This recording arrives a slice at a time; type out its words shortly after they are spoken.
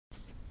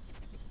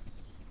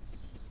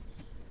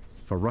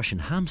For Russian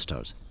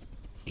hamsters,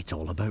 it's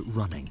all about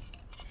running.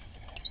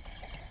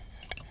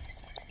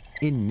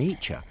 In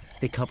nature,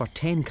 they cover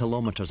 10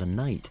 kilometers a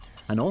night,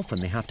 and often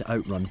they have to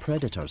outrun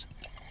predators.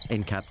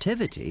 In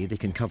captivity, they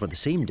can cover the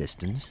same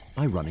distance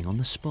by running on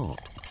the spot.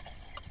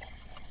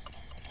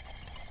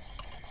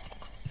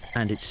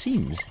 And it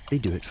seems they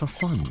do it for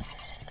fun.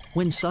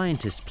 When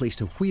scientists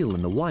placed a wheel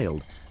in the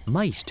wild,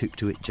 mice took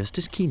to it just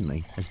as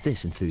keenly as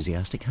this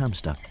enthusiastic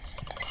hamster.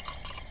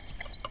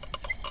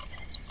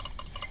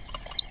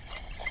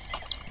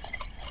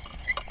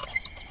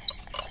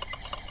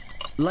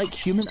 Like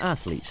human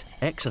athletes,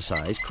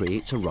 exercise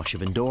creates a rush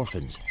of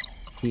endorphins.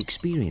 He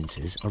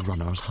experiences a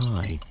runner's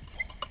high.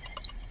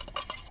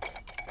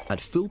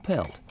 At full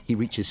pelt, he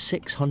reaches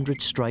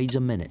 600 strides a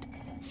minute,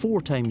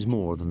 4 times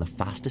more than the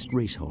fastest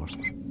racehorse.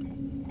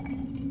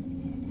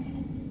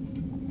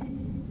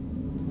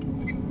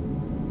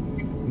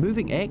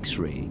 Moving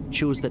X-ray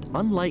shows that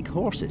unlike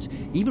horses,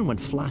 even when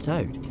flat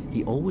out,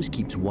 he always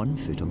keeps one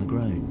foot on the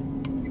ground.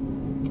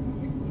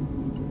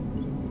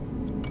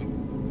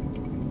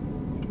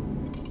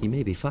 He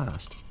may be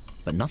fast,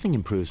 but nothing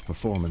improves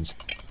performance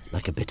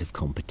like a bit of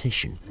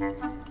competition.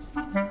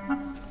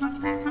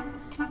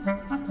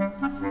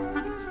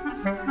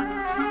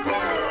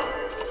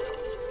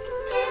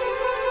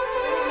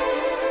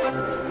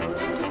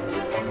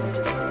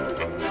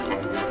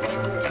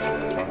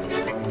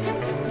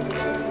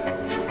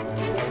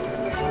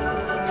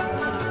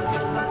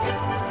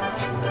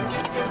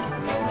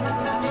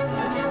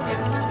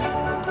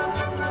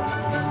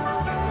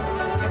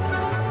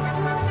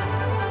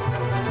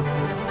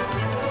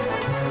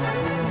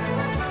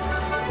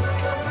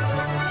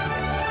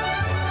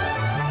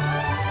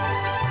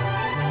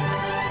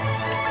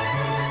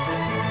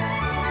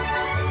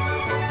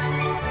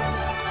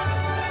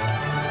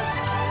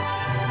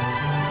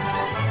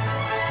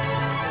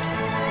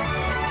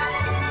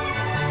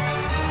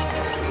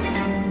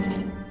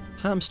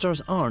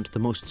 Hamsters aren't the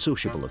most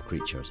sociable of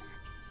creatures.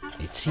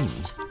 It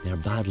seems they're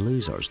bad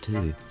losers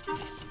too.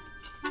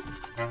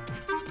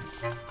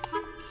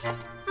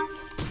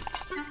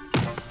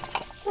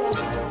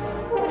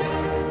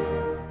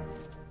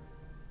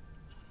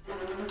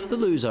 The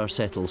loser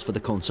settles for the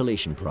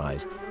consolation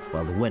prize,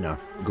 while the winner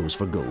goes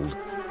for gold.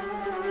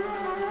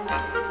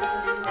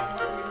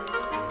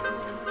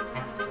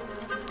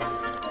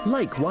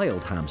 Like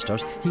wild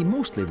hamsters, he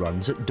mostly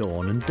runs at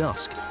dawn and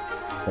dusk.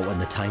 But when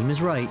the time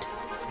is right,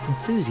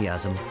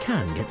 enthusiasm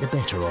can get the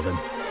better of him.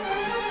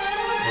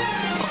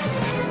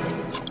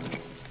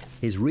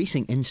 His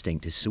racing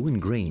instinct is so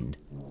ingrained,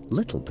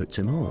 little puts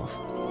him off.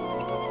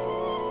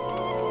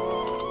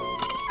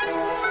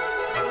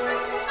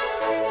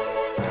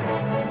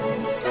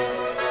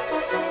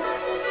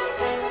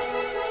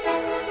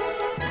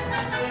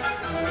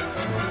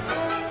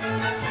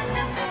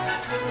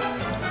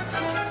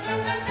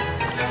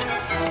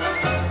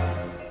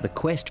 The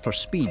quest for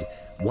speed,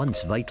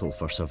 once vital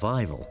for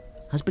survival,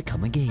 has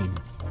become a game.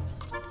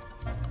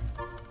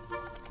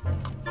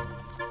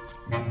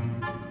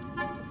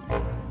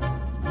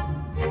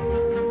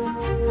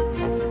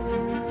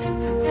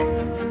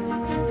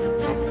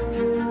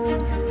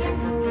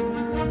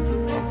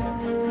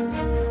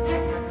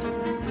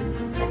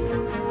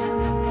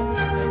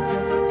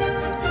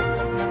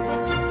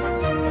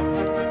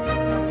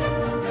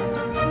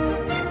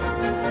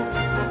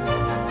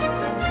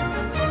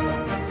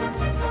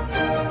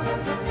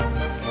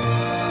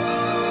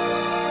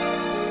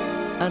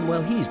 And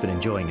while he's been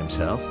enjoying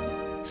himself,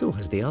 so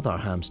has the other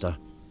hamster.